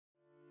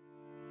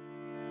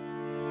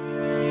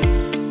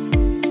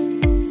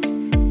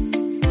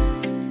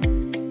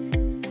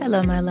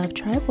Hello, my love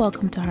tribe.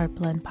 Welcome to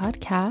Heartblend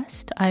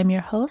Podcast. I'm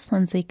your host,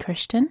 Lindsay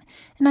Christian,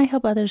 and I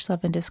help others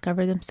love and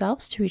discover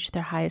themselves to reach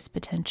their highest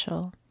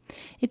potential.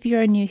 If you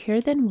are new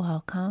here, then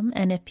welcome.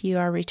 And if you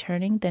are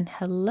returning, then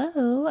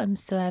hello. I'm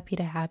so happy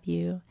to have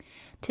you.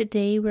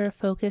 Today, we're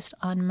focused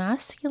on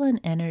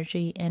masculine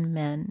energy in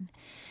men.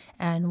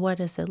 And what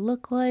does it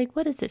look like?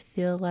 What does it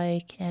feel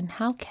like? And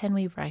how can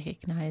we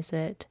recognize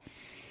it?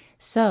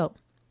 So,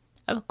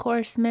 of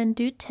course, men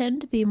do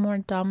tend to be more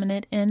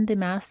dominant in the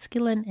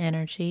masculine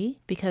energy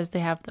because they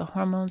have the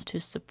hormones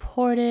to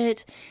support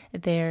it.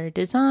 They're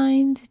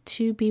designed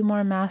to be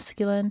more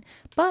masculine,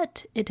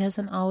 but it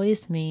doesn't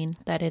always mean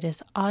that it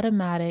is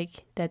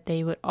automatic that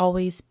they would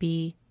always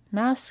be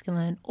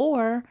masculine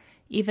or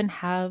even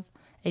have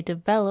a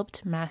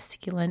developed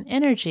masculine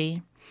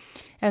energy.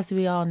 As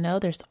we all know,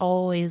 there's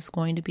always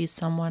going to be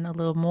someone a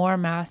little more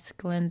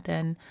masculine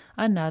than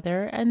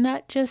another, and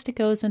that just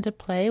goes into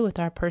play with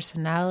our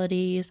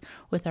personalities,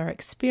 with our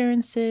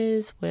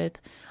experiences,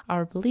 with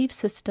our belief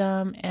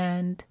system,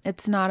 and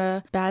it's not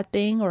a bad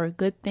thing or a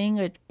good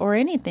thing or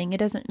anything. It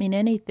doesn't mean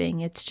anything.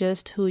 It's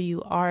just who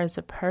you are as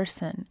a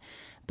person.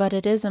 But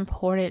it is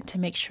important to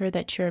make sure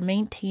that you're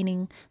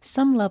maintaining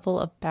some level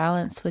of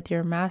balance with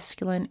your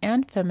masculine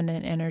and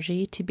feminine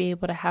energy to be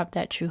able to have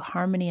that true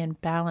harmony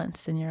and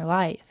balance in your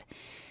life.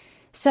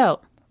 So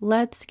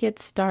let's get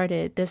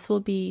started. This will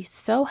be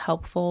so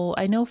helpful.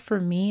 I know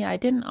for me, I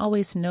didn't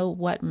always know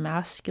what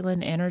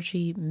masculine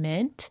energy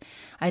meant.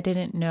 I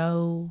didn't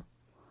know.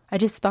 I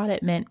just thought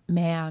it meant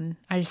man.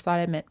 I just thought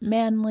it meant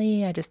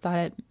manly. I just thought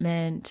it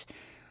meant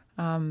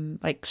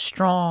like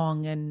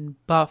strong and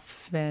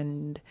buff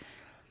and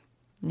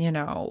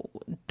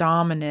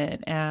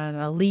dominant and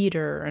a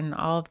leader and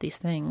all of these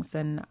things.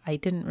 And I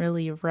didn't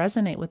really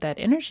resonate with that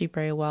energy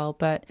very well.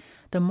 But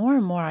the more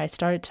and more I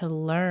started to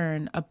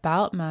learn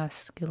about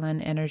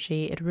masculine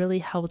energy, it really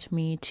helped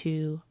me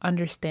to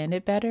understand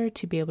it better,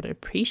 to be able to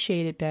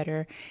appreciate it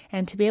better,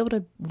 and to be able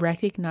to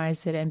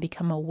recognize it and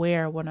become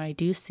aware when I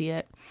do see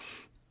it.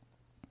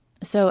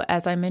 So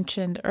as I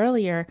mentioned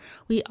earlier,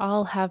 we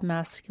all have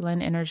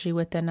masculine energy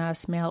within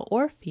us, male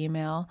or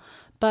female.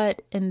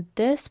 But in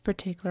this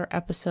particular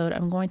episode,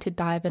 I'm going to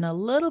dive in a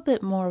little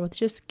bit more with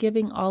just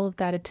giving all of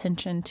that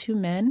attention to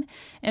men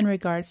in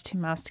regards to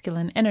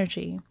masculine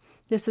energy.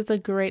 This is a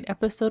great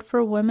episode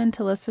for women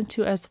to listen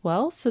to as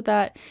well, so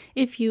that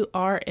if you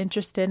are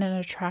interested in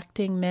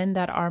attracting men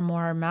that are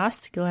more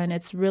masculine,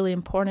 it's really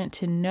important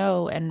to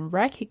know and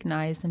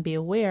recognize and be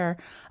aware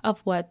of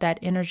what that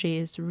energy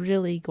is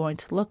really going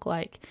to look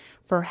like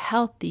for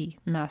healthy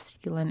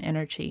masculine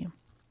energy.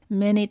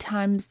 Many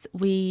times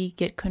we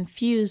get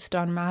confused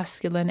on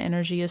masculine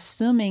energy,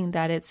 assuming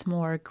that it's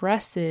more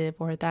aggressive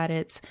or that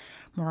it's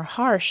more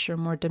harsh or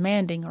more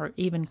demanding or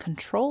even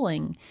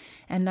controlling.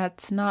 And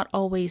that's not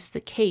always the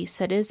case.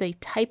 It is a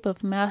type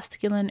of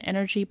masculine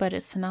energy, but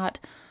it's not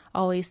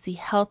always the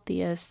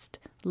healthiest,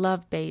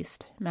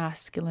 love-based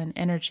masculine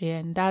energy.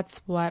 And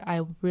that's what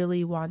I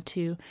really want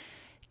to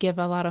give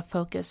a lot of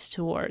focus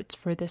towards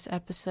for this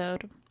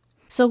episode.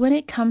 So when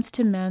it comes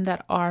to men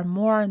that are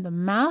more on the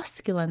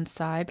masculine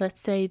side,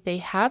 let's say they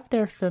have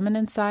their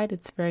feminine side,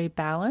 it's very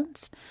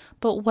balanced,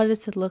 but what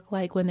does it look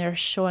like when they're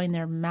showing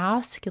their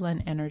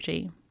masculine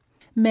energy?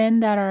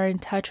 Men that are in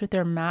touch with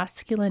their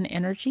masculine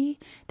energy,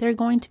 they're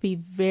going to be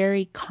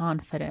very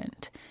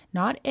confident,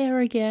 not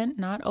arrogant,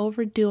 not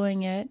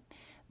overdoing it,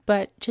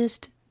 but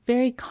just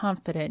very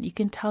confident. You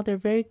can tell they're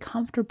very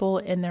comfortable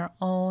in their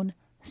own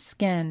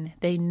skin.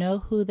 They know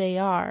who they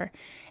are,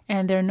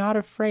 and they're not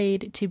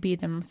afraid to be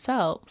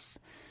themselves.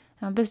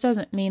 Now, this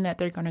doesn't mean that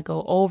they're going to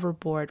go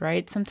overboard,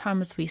 right?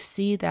 Sometimes we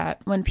see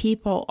that when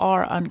people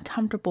are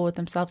uncomfortable with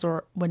themselves,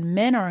 or when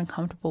men are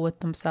uncomfortable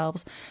with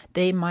themselves,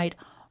 they might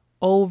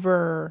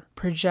over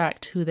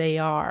project who they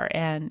are,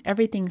 and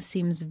everything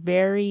seems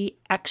very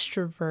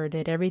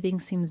extroverted. Everything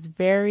seems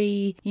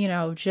very,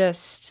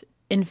 just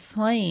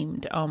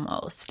inflamed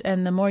almost.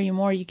 And the more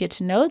you get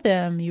to know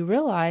them, you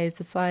realize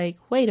it's like,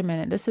 wait a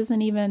minute, this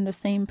isn't even the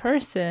same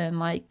person.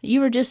 Like,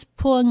 you were just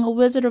pulling a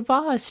Wizard of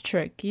Oz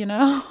trick,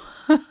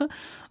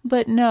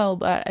 But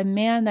a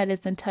man that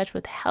is in touch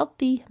with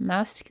healthy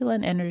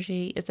masculine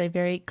energy is a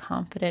very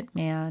confident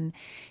man.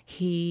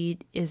 He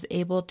is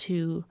able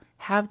to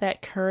have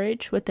that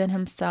courage within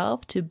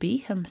himself, to be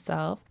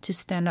himself, to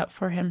stand up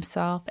for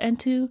himself, and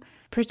to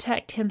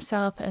protect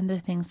himself and the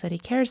things that he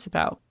cares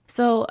about.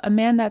 So a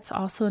man that's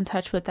also in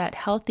touch with that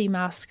healthy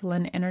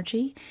masculine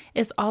energy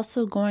is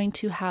also going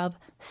to have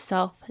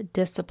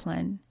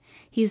self-discipline.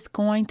 He's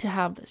going to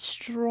have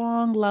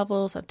strong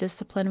levels of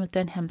discipline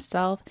within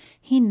himself.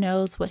 He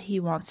knows what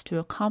he wants to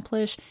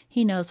accomplish.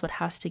 He knows what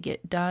has to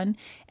get done,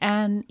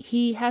 and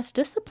he has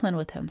discipline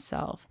with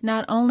himself.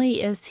 Not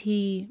only is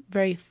he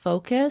very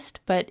focused,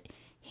 but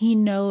he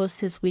knows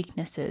his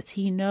weaknesses.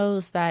 He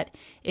knows that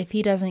if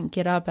he doesn't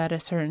get up at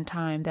a certain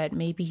time, that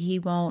maybe he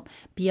won't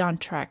be on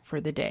track for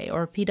the day,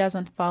 or if he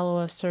doesn't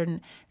follow a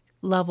certain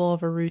level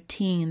of a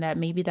routine that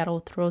maybe that'll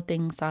throw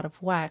things out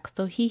of whack.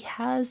 So he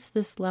has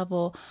this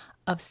level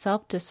of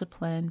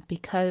self-discipline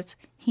because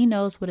he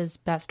knows what is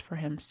best for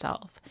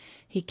himself.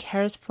 He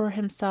cares for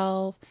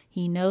himself,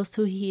 he knows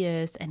who he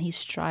is, and he's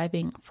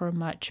striving for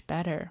much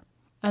better.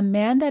 A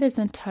man that is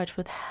in touch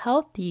with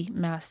healthy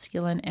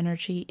masculine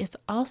energy is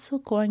also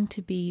going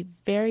to be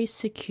very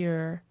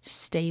secure,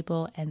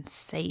 stable, and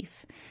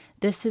safe.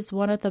 This is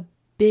one of the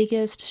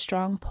biggest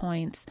strong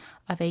points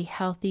of a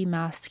healthy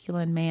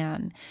masculine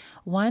man,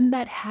 one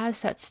that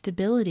has that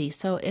stability.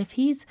 So if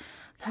he's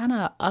kind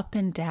of up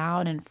and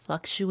down and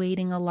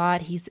fluctuating a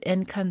lot, he's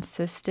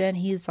inconsistent,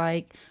 he's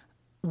like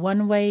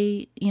one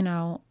way,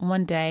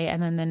 one day,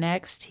 and then the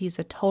next he's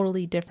a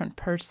totally different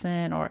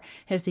person, or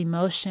his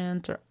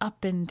emotions are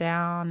up and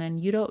down and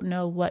you don't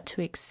know what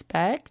to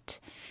expect,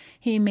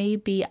 he may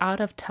be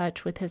out of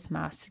touch with his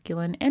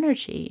masculine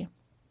energy.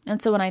 And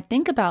so when I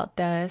think about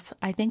this,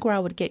 I think where I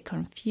would get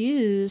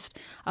confused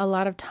a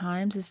lot of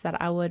times is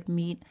that I would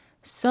meet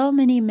so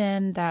many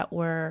men that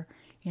were,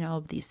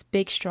 these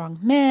big, strong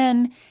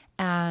men,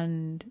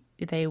 and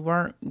they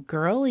weren't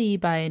girly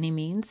by any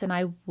means, and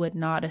I would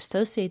not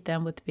associate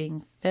them with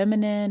being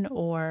feminine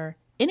or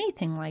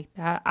anything like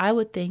that. I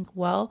would think,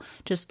 well,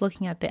 just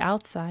looking at the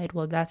outside,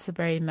 well, that's a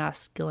very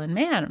masculine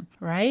man,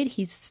 right?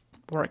 He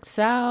works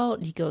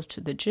out, he goes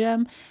to the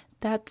gym.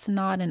 That's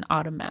not an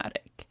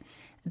automatic.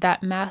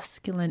 That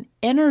masculine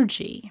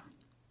energy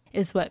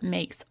is what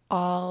makes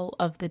all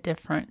of the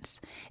difference.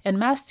 And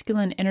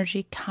masculine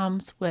energy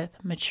comes with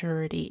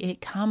maturity.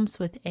 It comes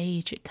with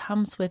age. It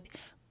comes with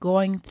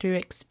going through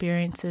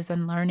experiences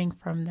and learning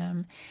from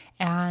them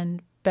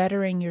and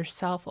bettering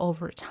yourself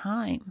over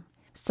time.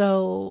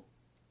 So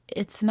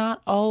it's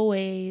not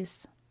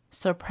always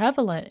so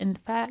prevalent. In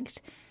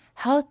fact,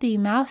 healthy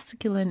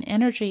masculine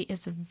energy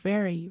is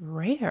very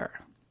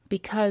rare,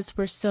 because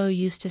we're so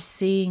used to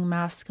seeing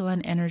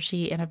masculine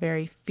energy in a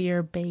very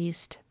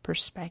fear-based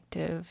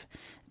perspective.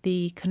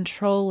 The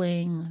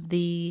controlling,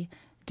 the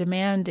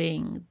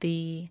demanding,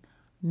 the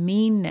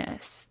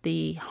meanness,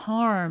 the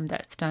harm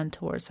that's done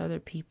towards other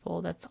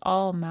people, that's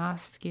all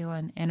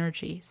masculine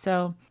energy.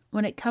 So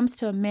when it comes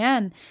to a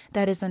man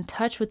that is in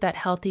touch with that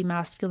healthy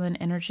masculine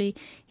energy,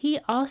 he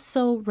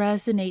also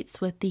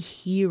resonates with the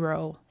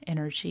hero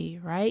energy,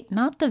 right?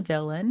 Not the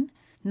villain,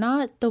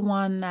 not the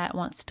one that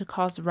wants to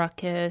cause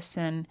ruckus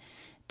and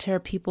tear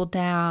people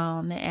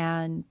down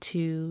and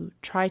to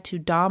try to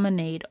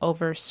dominate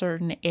over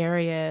certain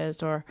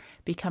areas or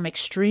become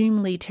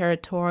extremely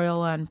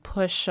territorial and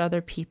push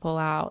other people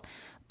out,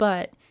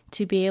 but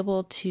to be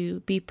able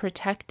to be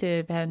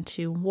protective and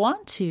to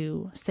want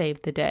to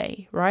save the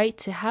day, right?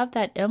 To have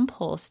that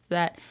impulse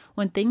that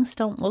when things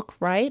don't look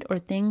right or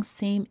things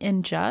seem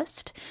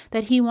unjust,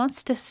 that he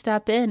wants to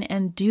step in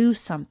and do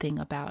something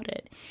about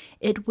it.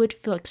 It would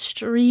feel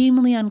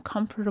extremely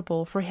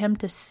uncomfortable for him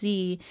to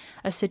see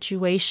a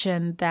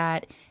situation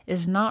that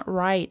is not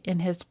right in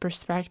his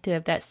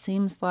perspective, that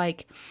seems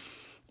like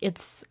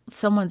it's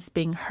someone's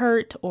being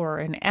hurt or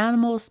an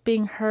animal's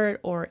being hurt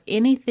or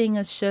anything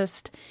is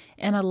just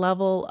in a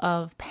level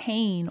of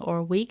pain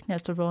or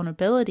weakness or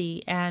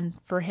vulnerability, and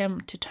for him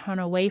to turn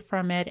away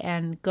from it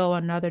and go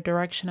another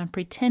direction and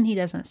pretend he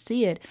doesn't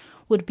see it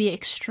would be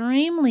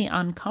extremely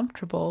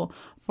uncomfortable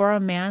for a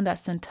man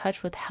that's in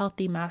touch with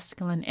healthy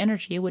masculine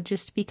energy. It would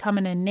just become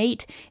an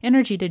innate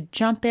energy to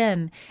jump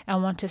in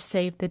and want to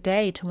save the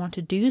day, to want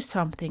to do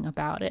something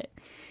about it.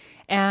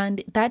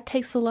 And that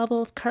takes a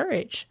level of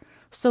courage.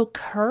 So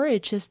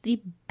courage is the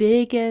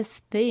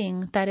biggest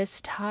thing that is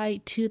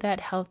tied to that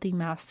healthy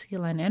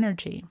masculine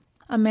energy.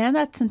 A man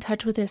that's in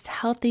touch with his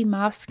healthy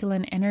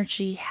masculine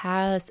energy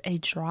has a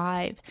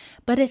drive,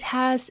 but it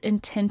has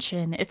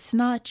intention. It's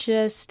not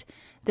just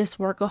this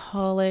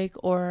workaholic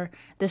or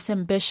this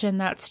ambition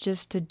that's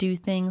just to do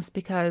things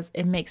because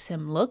it makes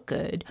him look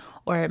good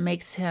or it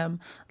makes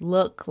him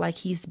look like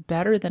he's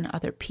better than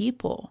other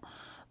people.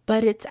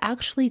 But it's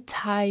actually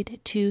tied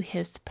to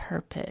his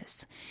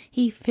purpose.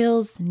 He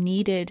feels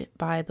needed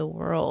by the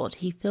world.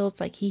 He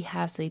feels like he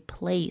has a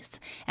place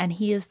and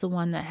he is the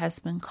one that has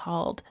been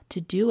called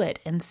to do it.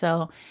 And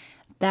so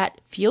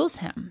that fuels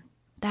him.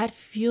 That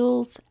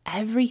fuels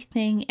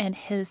everything in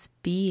his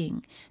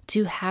being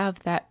to have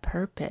that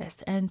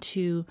purpose and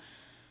to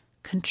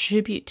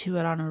contribute to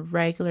it on a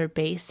regular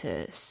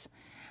basis.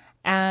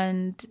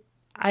 And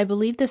I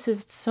believe this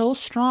is so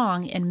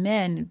strong in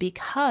men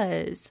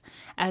because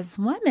as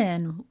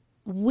women,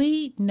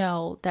 we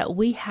know that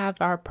we have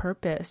our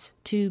purpose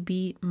to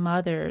be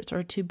mothers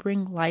or to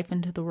bring life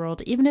into the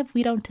world. Even if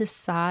we don't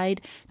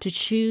decide to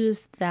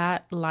choose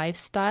that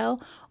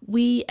lifestyle,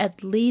 we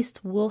at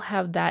least will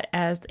have that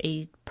as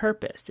a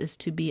purpose, is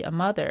to be a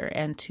mother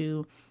and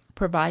to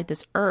provide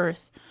this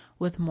earth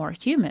with more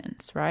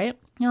humans, right?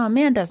 Now, a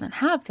man doesn't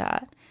have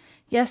that.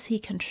 Yes, he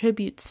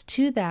contributes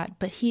to that,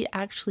 but he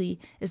actually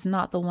is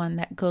not the one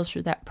that goes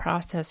through that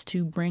process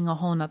to bring a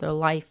whole nother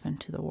life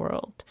into the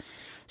world.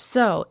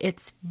 So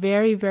it's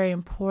very, very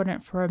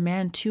important for a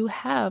man to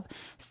have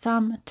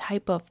some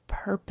type of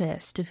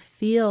purpose, to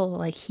feel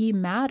like he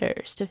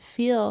matters, to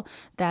feel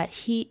that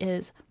he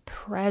is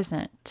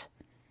present.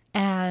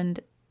 And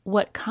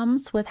what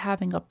comes with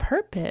having a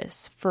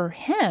purpose for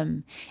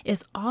him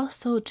is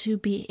also to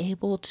be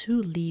able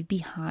to leave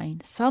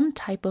behind some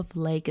type of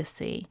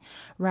legacy.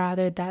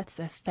 Rather, that's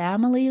a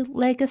family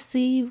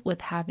legacy with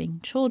having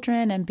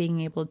children and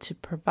being able to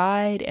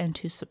provide and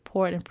to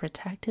support and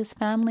protect his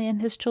family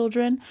and his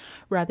children.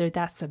 Rather,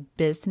 that's a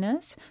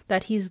business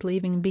that he's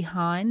leaving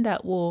behind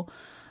that will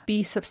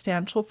be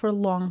substantial for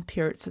long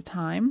periods of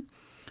time.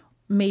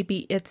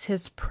 Maybe it's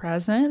his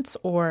presence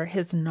or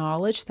his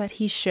knowledge that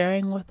he's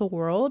sharing with the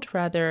world.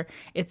 Rather,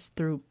 it's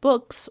through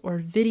books or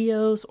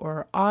videos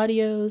or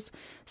audios,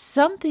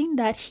 something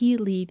that he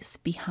leaves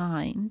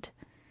behind,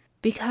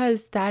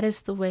 because that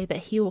is the way that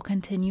he will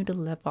continue to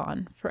live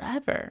on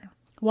forever.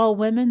 While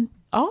women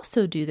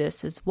also do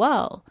this as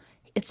well,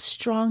 it's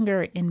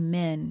stronger in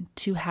men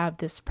to have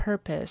this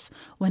purpose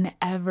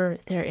whenever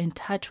they're in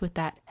touch with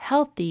that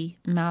healthy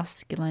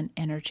masculine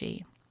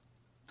energy.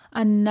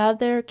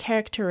 Another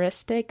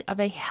characteristic of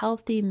a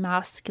healthy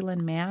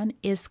masculine man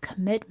is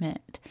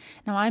commitment.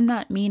 Now, I'm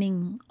not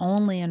meaning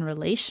only in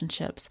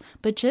relationships,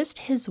 but just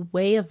his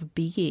way of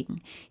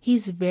being.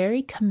 He's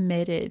very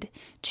committed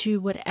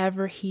to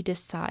whatever he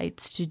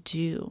decides to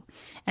do.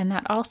 And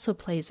that also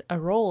plays a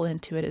role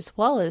into it, as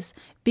well as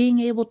being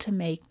able to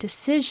make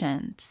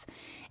decisions.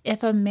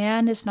 If a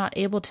man is not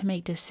able to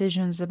make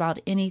decisions about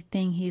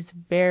anything, he's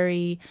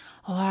very,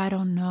 I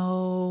don't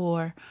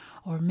know,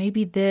 or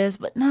maybe this,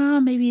 but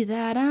no, maybe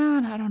that,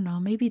 I don't know,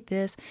 maybe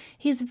this.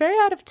 He's very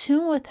out of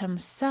tune with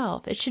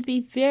himself. It should be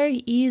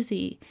very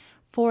easy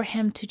for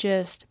him to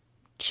just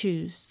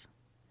choose.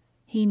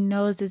 He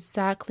knows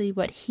exactly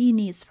what he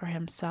needs for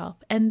himself,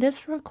 and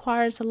this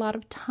requires a lot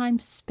of time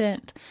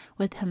spent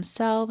with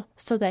himself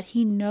so that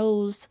he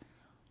knows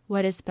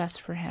what is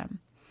best for him.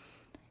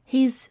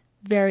 He's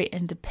very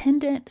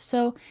independent,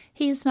 so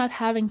he's not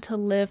having to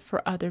live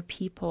for other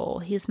people.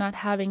 He's not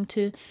having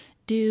to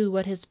do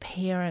what his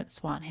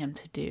parents want him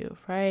to do,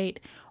 right?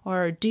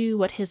 Or do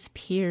what his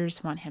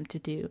peers want him to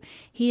do.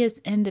 He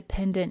is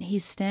independent.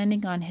 He's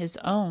standing on his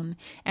own.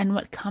 And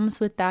what comes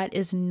with that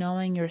is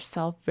knowing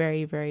yourself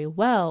very, very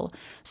well.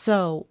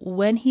 So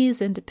when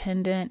he's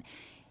independent,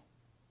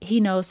 he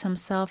knows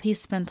himself.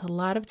 He's spent a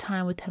lot of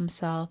time with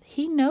himself.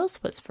 He knows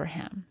what's for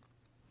him.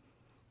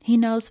 He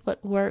knows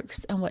what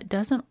works and what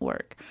doesn't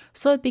work,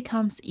 so it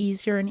becomes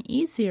easier and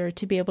easier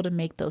to be able to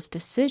make those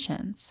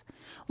decisions.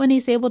 When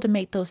he's able to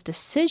make those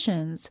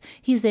decisions,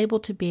 he's able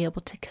to be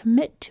able to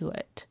commit to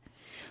it.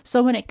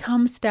 So when it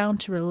comes down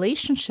to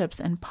relationships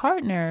and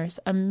partners,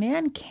 a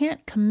man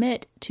can't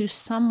commit to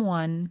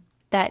someone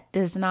that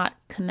does not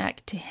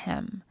connect to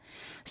him,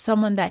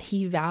 someone that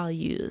he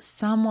values,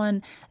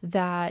 someone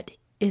that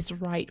is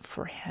right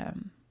for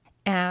him.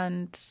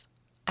 And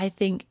I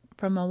think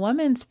from a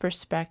woman's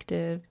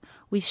perspective,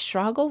 we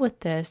struggle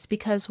with this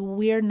because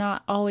we're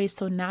not always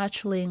so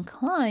naturally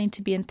inclined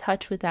to be in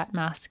touch with that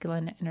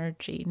masculine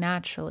energy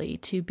naturally,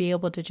 to be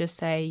able to just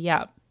say,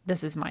 yep,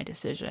 this is my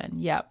decision.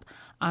 Yep,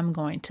 I'm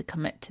going to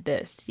commit to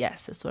this.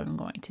 Yes, that's what I'm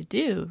going to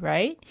do,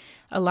 right?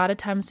 A lot of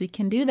times we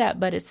can do that,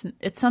 but it's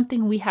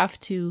something we have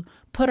to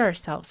put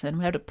ourselves in.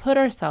 We have to put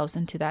ourselves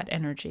into that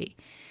energy.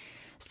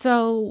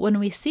 So when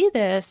we see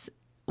this,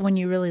 when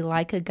you really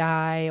like a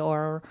guy,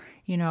 or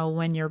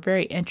when you're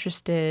very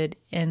interested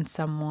in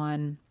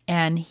someone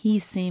and he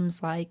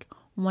seems like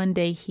one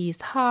day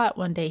he's hot,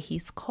 one day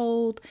he's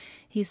cold,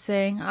 he's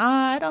saying,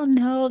 I don't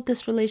know if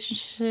this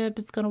relationship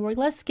is going to work.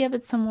 Let's give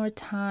it some more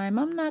time.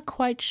 I'm not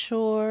quite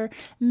sure.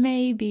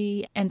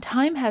 Maybe. And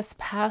time has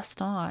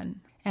passed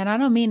on. And I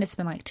don't mean it's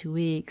been like 2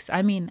 weeks.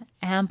 I mean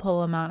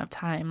ample amount of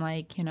time,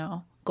 like,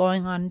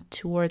 going on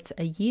towards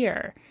a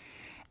year.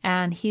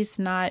 And he's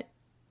not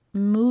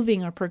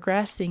moving or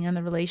progressing in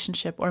the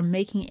relationship or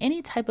making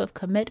any type of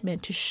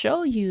commitment to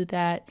show you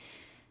that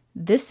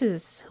this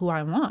is who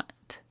I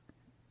want.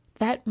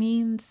 That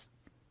means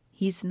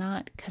he's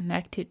not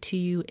connected to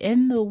you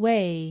in the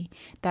way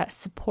that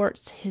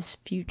supports his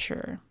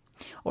future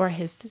or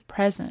his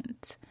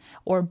present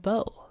or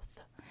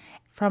both.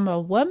 From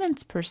a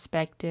woman's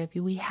perspective,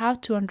 we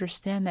have to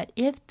understand that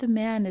if the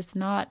man is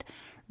not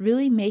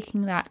really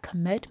making that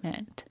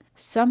commitment,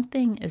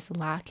 something is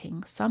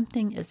lacking,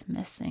 something is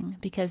missing,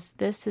 because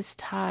this is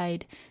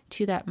tied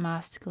to that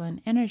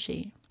masculine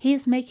energy.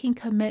 He's making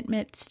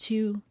commitments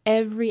to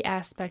every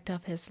aspect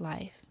of his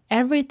life.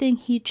 Everything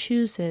he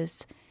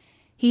chooses,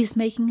 he's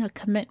making a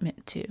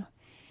commitment to.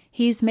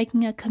 He's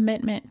making a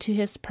commitment to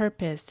his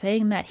purpose,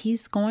 saying that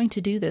he's going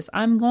to do this.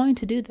 I'm going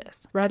to do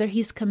this. Rather,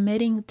 he's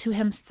committing to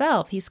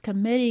himself. He's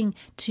committing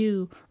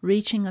to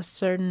reaching a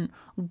certain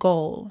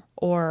goal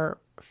or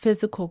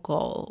physical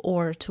goal,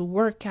 or to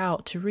work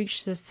out to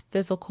reach this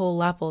physical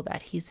level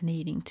that he's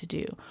needing to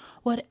do.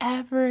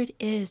 Whatever it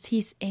is,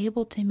 he's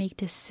able to make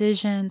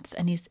decisions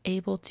and he's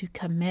able to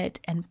commit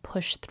and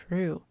push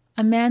through.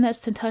 A man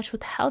that's in touch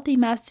with healthy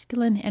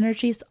masculine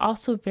energy is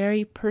also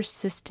very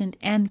persistent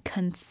and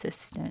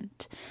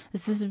consistent.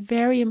 This is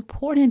very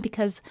important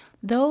because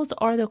those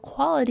are the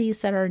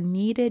qualities that are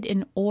needed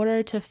in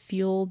order to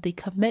fuel the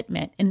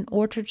commitment, in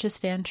order to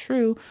stand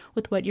true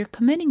with what you're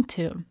committing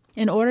to.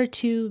 in order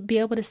to be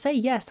able to say,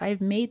 yes,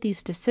 I've made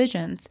these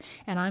decisions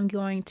and I'm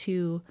going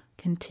to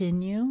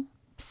continue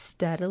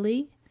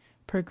steadily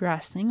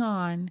progressing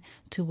on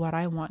to what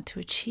I want to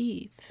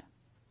achieve.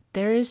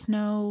 There is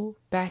no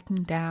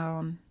backing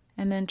down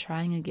and then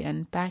trying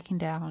again, backing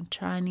down,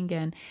 trying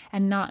again,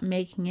 and not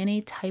making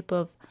any type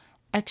of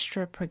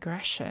extra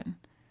progression.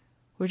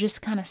 We're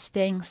just kind of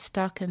staying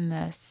stuck in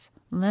this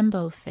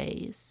limbo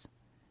phase.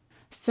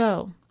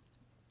 So,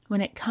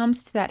 when it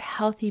comes to that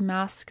healthy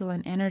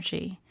masculine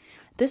energy,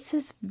 this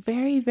is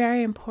very,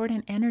 very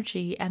important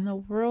energy, and the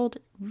world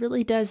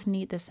really does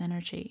need this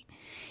energy.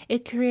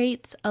 It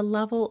creates a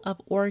level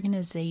of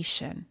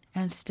organization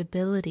and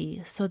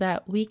stability so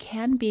that we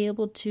can be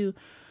able to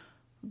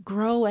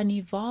grow and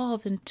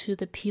evolve into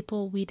the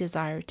people we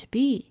desire to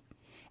be.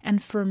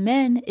 And for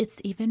men,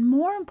 it's even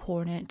more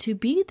important to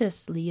be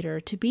this leader,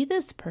 to be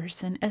this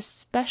person,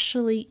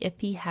 especially if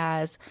he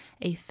has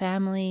a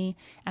family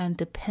and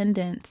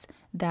dependents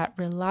that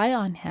rely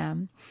on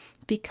him,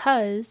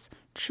 because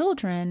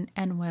children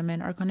and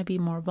women are going to be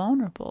more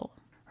vulnerable,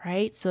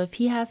 right? So if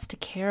he has to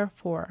care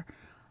for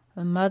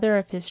the mother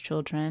of his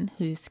children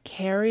who's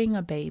carrying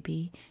a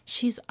baby,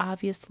 she's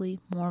obviously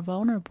more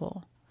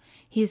vulnerable.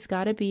 He's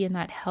got to be in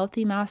that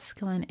healthy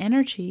masculine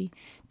energy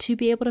to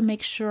be able to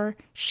make sure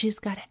she's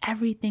got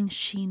everything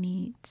she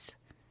needs.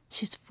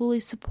 She's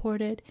fully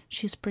supported,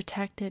 she's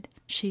protected,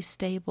 she's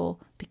stable,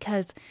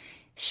 because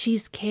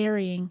she's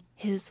carrying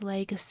his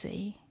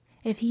legacy.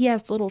 If he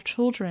has little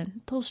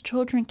children, those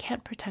children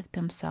can't protect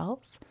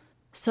themselves.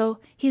 So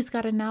he's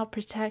got to now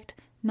protect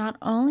not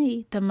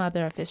only the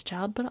mother of his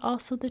child, but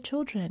also the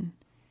children.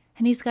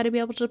 And he's got to be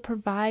able to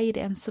provide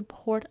and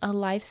support a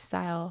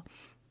lifestyle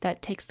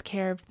that takes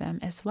care of them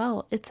as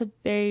well. It's a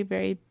very,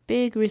 very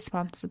big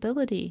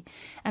responsibility.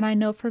 And I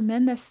know for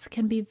men, this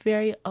can be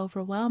very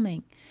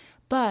overwhelming.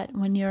 But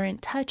when you're in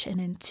touch and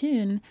in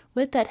tune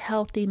with that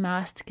healthy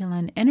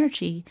masculine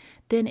energy,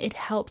 then it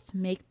helps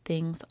make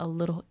things a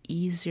little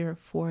easier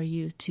for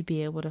you to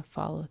be able to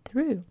follow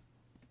through.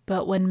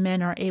 But when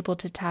men are able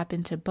to tap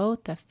into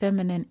both the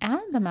feminine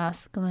and the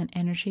masculine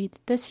energy,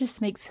 this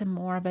just makes him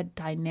more of a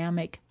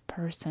dynamic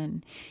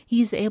person.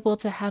 He's able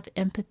to have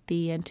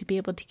empathy and to be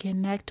able to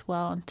connect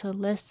well and to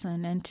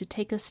listen and to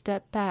take a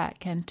step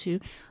back and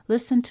to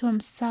listen to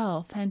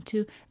himself and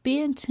to be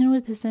in tune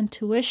with his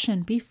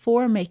intuition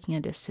before making a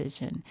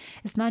decision.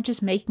 It's not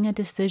just making a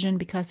decision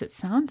because it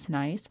sounds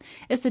nice.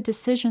 It's a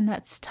decision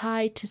that's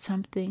tied to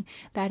something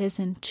that is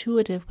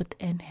intuitive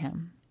within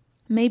him.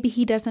 Maybe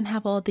he doesn't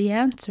have all the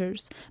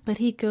answers, but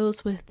he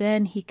goes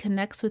within, he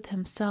connects with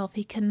himself,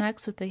 he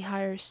connects with the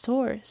higher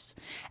source.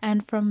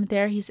 And from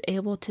there, he's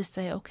able to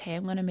say, okay,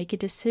 I'm going to make a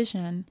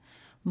decision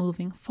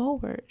moving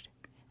forward.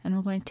 And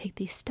we're going to take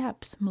these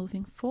steps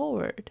moving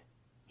forward.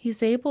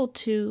 He's able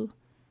to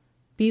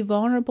be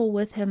vulnerable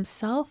with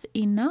himself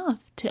enough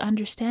to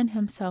understand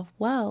himself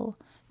well,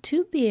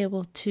 to be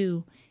able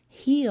to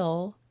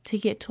heal, to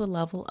get to a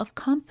level of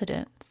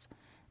confidence.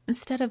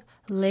 Instead of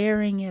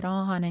layering it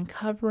on and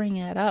covering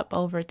it up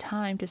over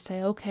time to say,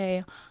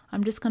 okay,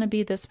 I'm just going to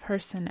be this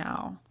person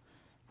now,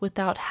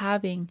 without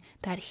having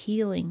that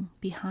healing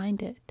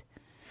behind it.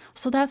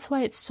 So that's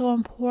why it's so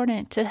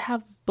important to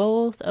have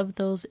both of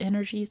those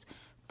energies,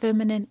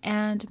 feminine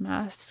and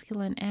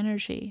masculine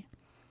energy.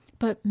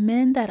 But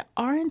men that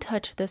are in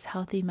touch with this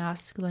healthy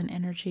masculine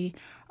energy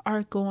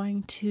are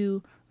going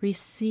to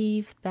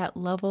receive that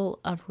level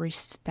of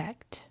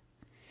respect.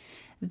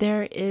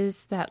 There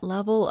is that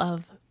level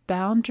of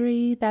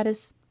boundary that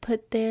is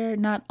put there.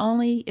 Not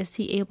only is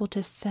he able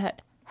to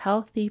set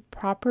healthy,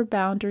 proper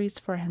boundaries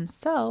for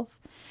himself,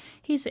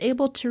 he's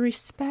able to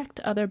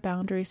respect other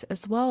boundaries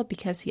as well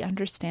because he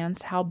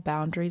understands how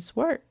boundaries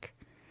work.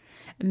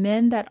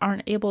 Men that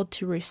aren't able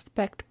to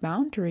respect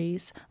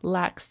boundaries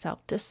lack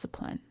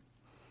self-discipline.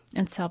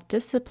 And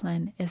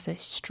self-discipline is a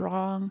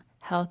strong,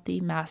 healthy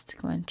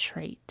masculine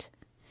trait.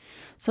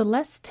 So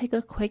let's take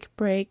a quick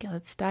break.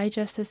 Let's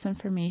digest this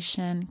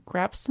information,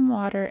 grab some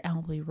water, and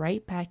we'll be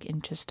right back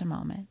in just a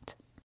moment.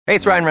 Hey,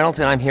 it's Ryan Reynolds,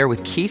 and I'm here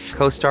with Keith,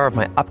 co-star of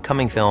my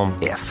upcoming film,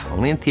 If,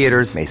 only in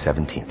theaters May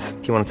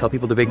 17th. Do you want to tell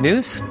people the big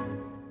news?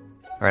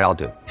 All right, I'll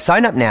do it.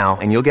 Sign up now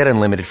and you'll get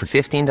unlimited for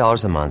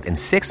 $15 a month and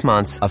 6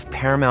 months of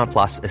Paramount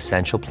Plus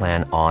Essential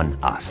Plan on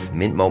us.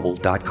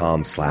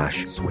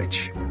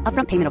 MintMobile.com/switch.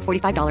 Upfront payment of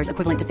 $45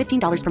 equivalent to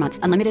 $15 per month.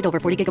 Unlimited over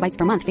 40 gigabytes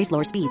per month. Face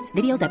lower speeds.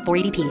 Videos at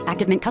 480p.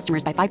 Active Mint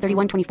customers by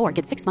 531.24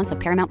 get 6 months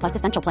of Paramount Plus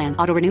Essential Plan.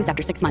 Auto renews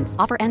after 6 months.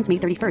 Offer ends May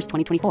 31st,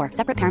 2024.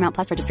 Separate Paramount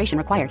Plus registration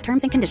required.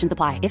 Terms and conditions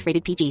apply if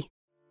rated PG.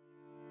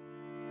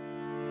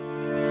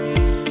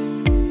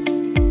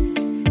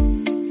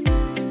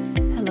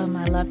 Hello,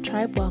 my love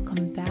tribe.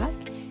 Welcome back.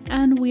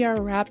 And we are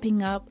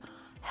wrapping up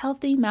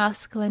healthy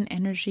masculine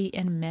energy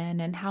in men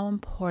and how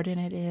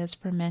important it is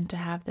for men to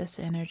have this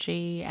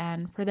energy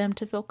and for them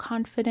to feel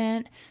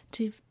confident,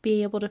 to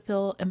be able to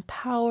feel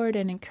empowered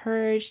and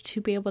encouraged,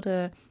 to be able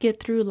to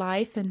get through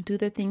life and do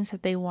the things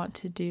that they want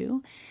to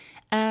do.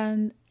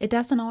 And it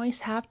doesn't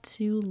always have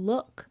to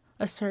look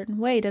a certain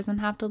way. It doesn't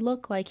have to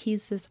look like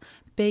he's this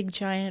big,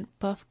 giant,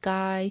 buff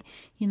guy,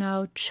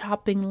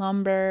 chopping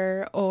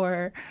lumber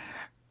or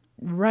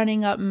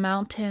running up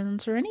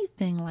mountains or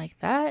anything like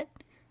that.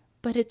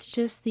 But it's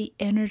just the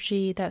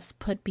energy that's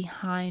put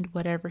behind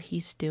whatever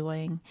he's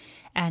doing,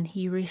 and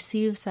he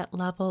receives that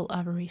level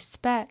of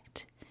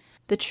respect.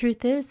 The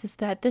truth is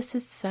that this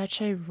is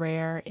such a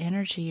rare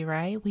energy,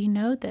 right? We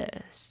know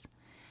this.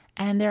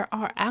 And there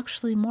are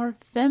actually more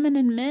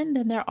feminine men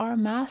than there are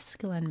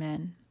masculine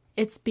men.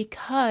 It's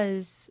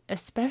because,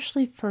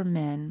 especially for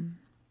men,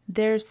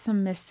 there's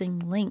some missing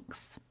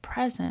links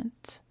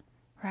present,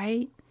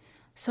 right?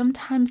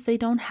 Sometimes they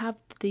don't have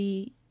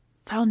the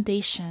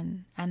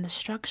foundation and the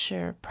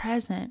structure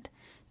present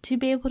to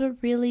be able to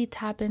really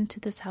tap into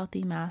this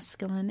healthy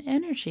masculine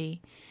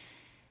energy.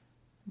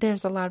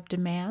 There's a lot of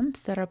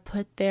demands that are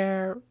put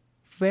there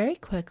very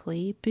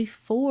quickly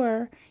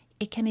before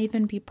it can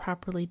even be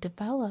properly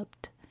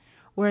developed,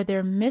 where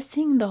they're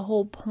missing the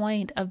whole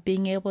point of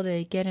being able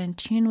to get in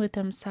tune with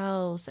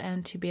themselves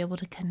and to be able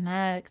to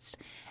connect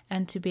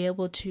and to be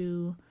able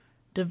to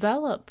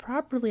develop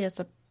properly as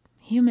a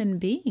human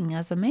being,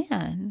 as a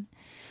man.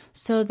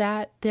 So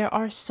that there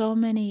are so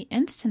many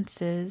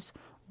instances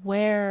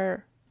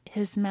where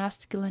his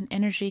masculine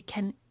energy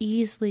can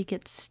easily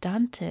get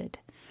stunted.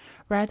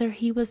 Rather,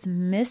 he was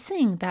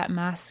missing that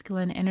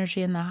masculine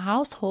energy in the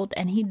household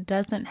and he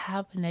doesn't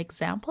have an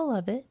example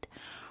of it.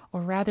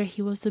 Or rather,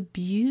 he was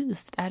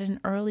abused at an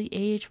early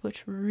age,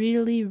 which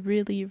really,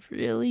 really,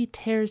 really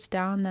tears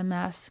down the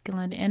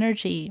masculine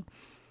energy.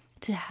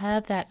 To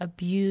have that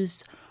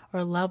abuse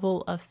or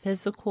level of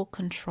physical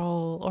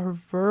control or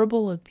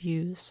verbal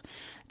abuse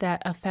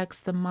that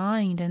affects the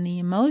mind and the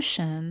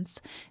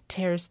emotions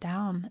tears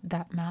down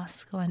that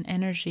masculine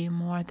energy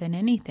more than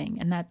anything.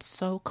 And that's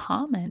so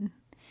common.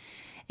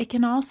 It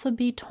can also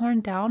be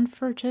torn down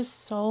for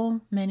just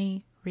so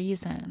many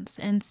reasons.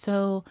 And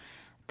so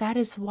that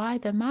is why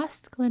the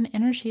masculine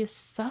energy is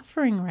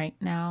suffering right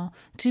now,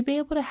 to be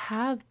able to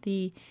have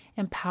the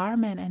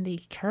empowerment and the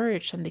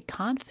courage and the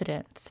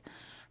confidence.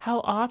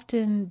 How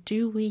often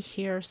do we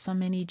hear so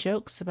many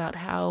jokes about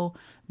how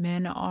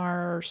men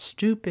are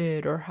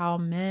stupid or how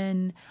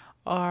men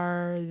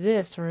are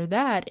this or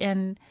that?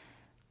 And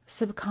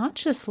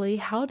subconsciously,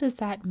 how does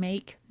that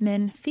make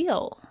men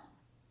feel?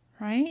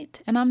 Right?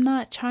 And I'm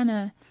not trying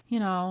to,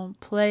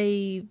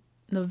 play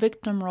the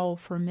victim role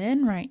for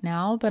men right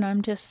now, but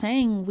I'm just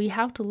saying we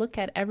have to look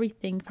at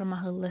everything from a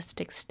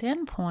holistic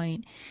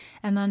standpoint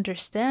and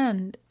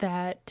understand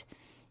that,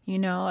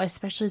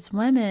 especially as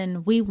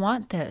women, we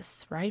want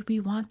this, right? We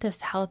want this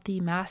healthy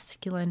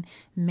masculine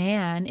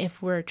man.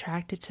 If we're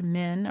attracted to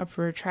men, or if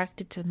we're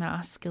attracted to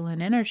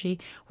masculine energy,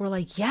 we're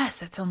like, yes,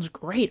 that sounds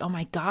great. Oh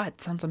my God,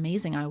 sounds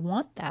amazing. I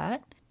want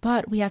that.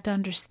 But we have to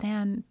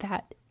understand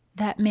that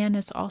that man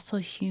is also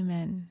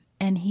human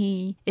and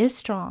he is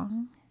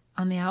strong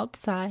on the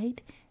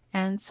outside.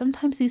 And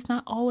sometimes he's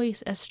not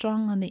always as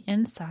strong on the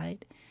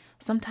inside.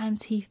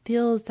 Sometimes he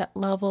feels that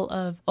level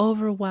of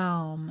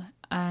overwhelm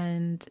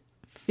and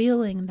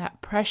feeling that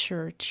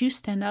pressure to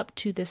stand up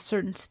to this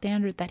certain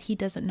standard that he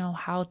doesn't know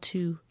how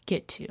to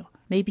get to.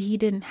 Maybe he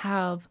didn't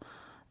have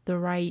the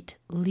right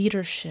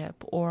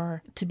leadership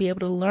or to be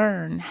able to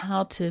learn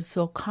how to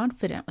feel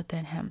confident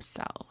within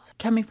himself.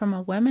 Coming from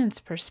a woman's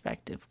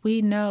perspective,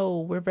 we know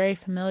we're very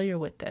familiar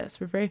with this.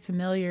 We're very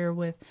familiar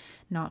with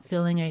not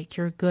feeling like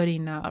you're good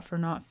enough, or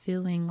not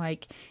feeling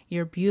like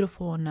you're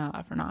beautiful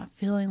enough, or not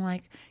feeling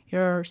like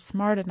you're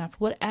smart enough.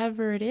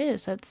 Whatever it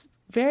is, that's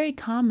very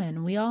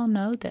common. We all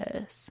know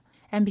this.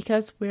 And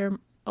because we're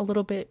a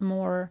little bit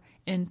more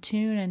in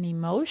tune and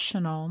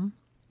emotional,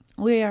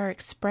 we are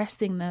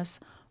expressing this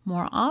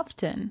more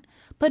often.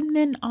 But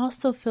men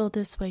also feel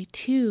this way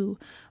too.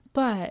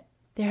 But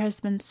there has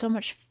been so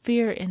much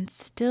fear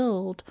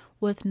instilled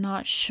with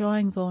not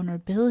showing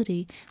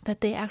vulnerability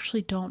that they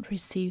actually don't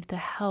receive the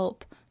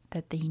help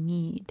that they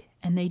need.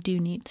 And they do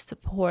need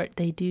support.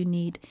 They do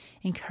need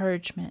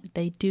encouragement.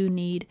 They do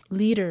need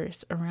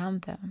leaders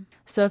around them.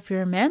 So if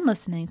you're a man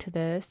listening to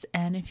this,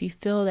 and if you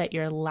feel that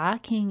you're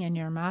lacking in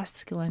your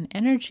masculine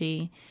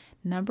energy,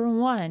 number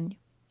one,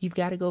 you've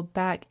got to go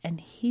back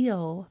and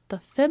heal the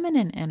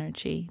feminine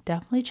energy.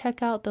 Definitely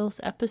check out those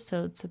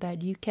episodes so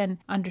that you can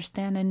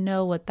understand and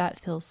know what that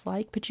feels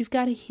like. But you've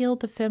got to heal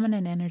the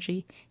feminine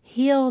energy,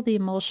 heal the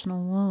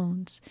emotional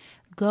wounds,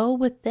 go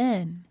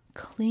within,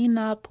 clean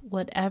up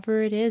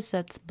whatever it is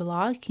that's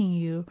blocking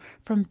you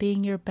from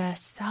being your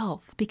best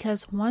self.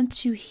 Because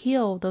once you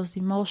heal those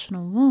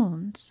emotional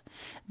wounds,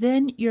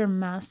 then your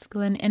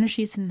masculine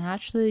energy is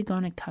naturally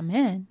going to come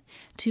in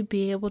to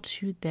be able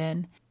to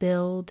then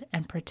build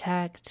and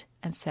protect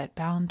and set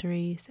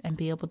boundaries and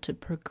be able to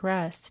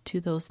progress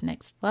to those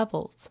next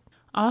levels.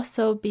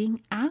 Also,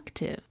 being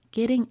active,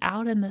 getting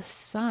out in the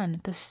sun.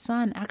 The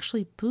sun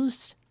actually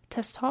boosts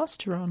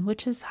testosterone,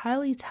 which is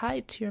highly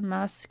tied to your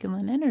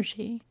masculine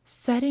energy.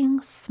 Setting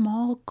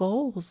small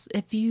goals.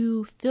 If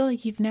you feel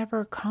like you've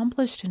never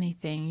accomplished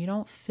anything, you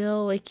don't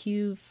feel like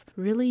you've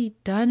really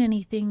done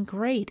anything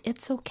great,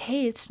 it's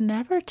okay. It's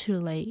never too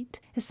late.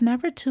 It's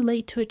never too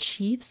late to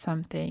achieve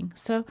something.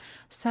 So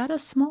set a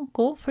small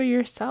goal for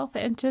yourself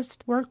and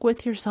just work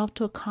with yourself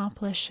to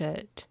accomplish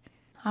it.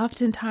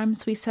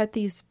 Oftentimes we set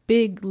these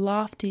big,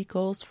 lofty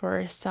goals for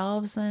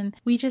ourselves, and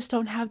we just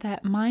don't have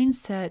that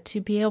mindset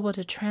to be able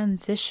to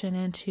transition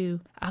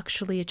into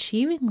actually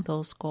achieving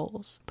those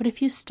goals. But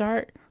if you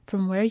start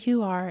from where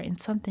you are in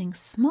something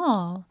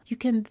small, you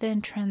can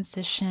then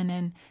transition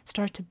and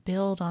start to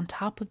build on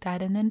top of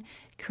that, and then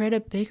create a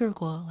bigger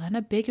goal and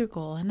a bigger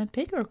goal and a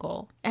bigger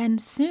goal. And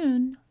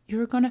soon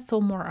you're going to feel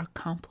more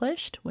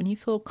accomplished. When you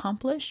feel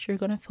accomplished, you're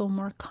going to feel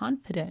more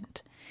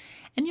confident.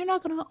 And you're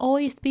not going to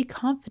always be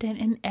confident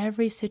in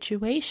every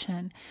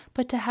situation,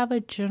 but to have a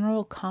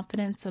general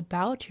confidence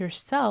about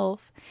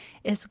yourself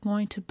is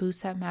going to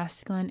boost that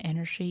masculine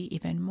energy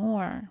even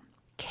more.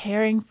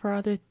 Caring for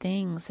other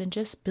things and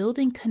just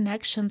building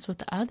connections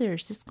with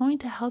others is going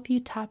to help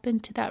you tap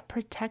into that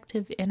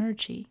protective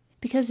energy.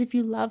 Because if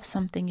you love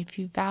something, if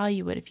you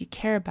value it, if you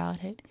care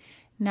about it,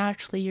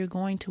 naturally you're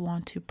going to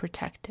want to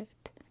protect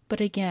it. But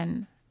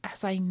again,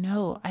 as I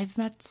know, I've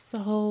met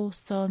so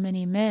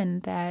many men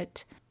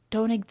that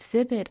don't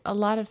exhibit a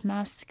lot of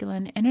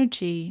masculine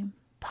energy,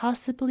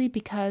 possibly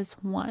because,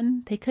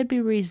 one, they could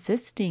be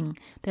resisting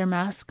their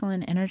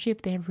masculine energy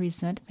if they have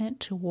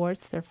resentment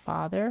towards their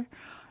father,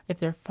 if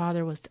their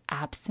father was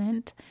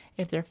absent,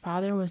 if their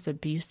father was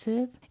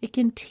abusive. It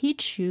can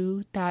teach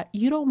you that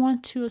you don't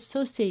want to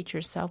associate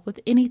yourself with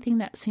anything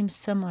that seems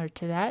similar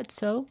to that,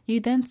 so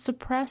you then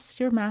suppress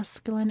your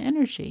masculine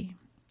energy.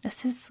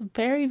 This is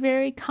very,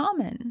 very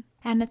common,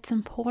 and it's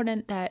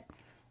important that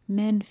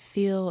men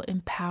feel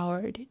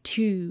empowered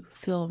to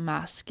feel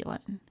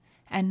masculine,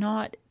 and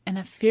not in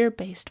a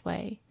fear-based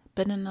way,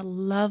 but in a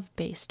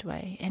love-based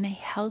way, in a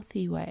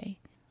healthy way.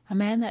 A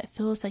man that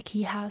feels like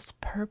he has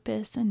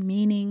purpose and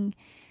meaning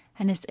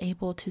and is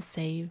able to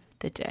save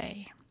the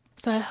day.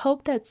 So I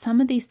hope that some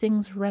of these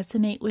things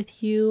resonate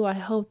with you. I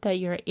hope that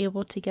you're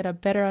able to get a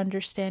better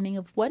understanding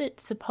of what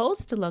it's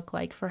supposed to look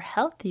like for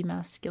healthy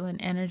masculine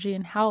energy,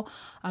 and how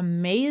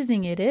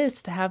amazing it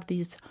is to have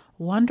these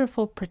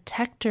wonderful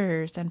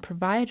protectors and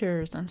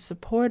providers and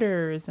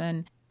supporters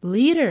and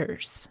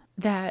leaders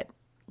that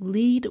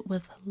lead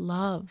with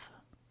love,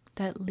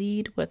 that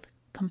lead with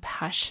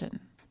compassion,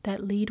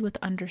 that lead with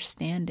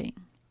understanding.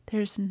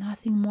 There's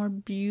nothing more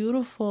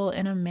beautiful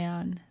in a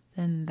man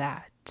than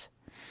that.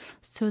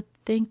 So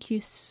thank you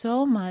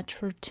so much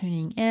for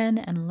tuning in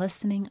and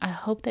listening. I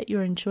hope that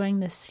you're enjoying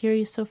this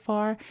series so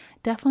far.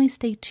 Definitely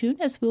stay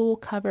tuned as we will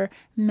cover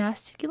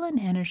masculine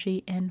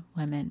energy in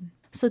women.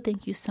 So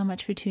thank you so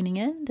much for tuning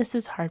in. This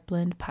is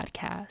Heartblend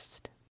Podcast.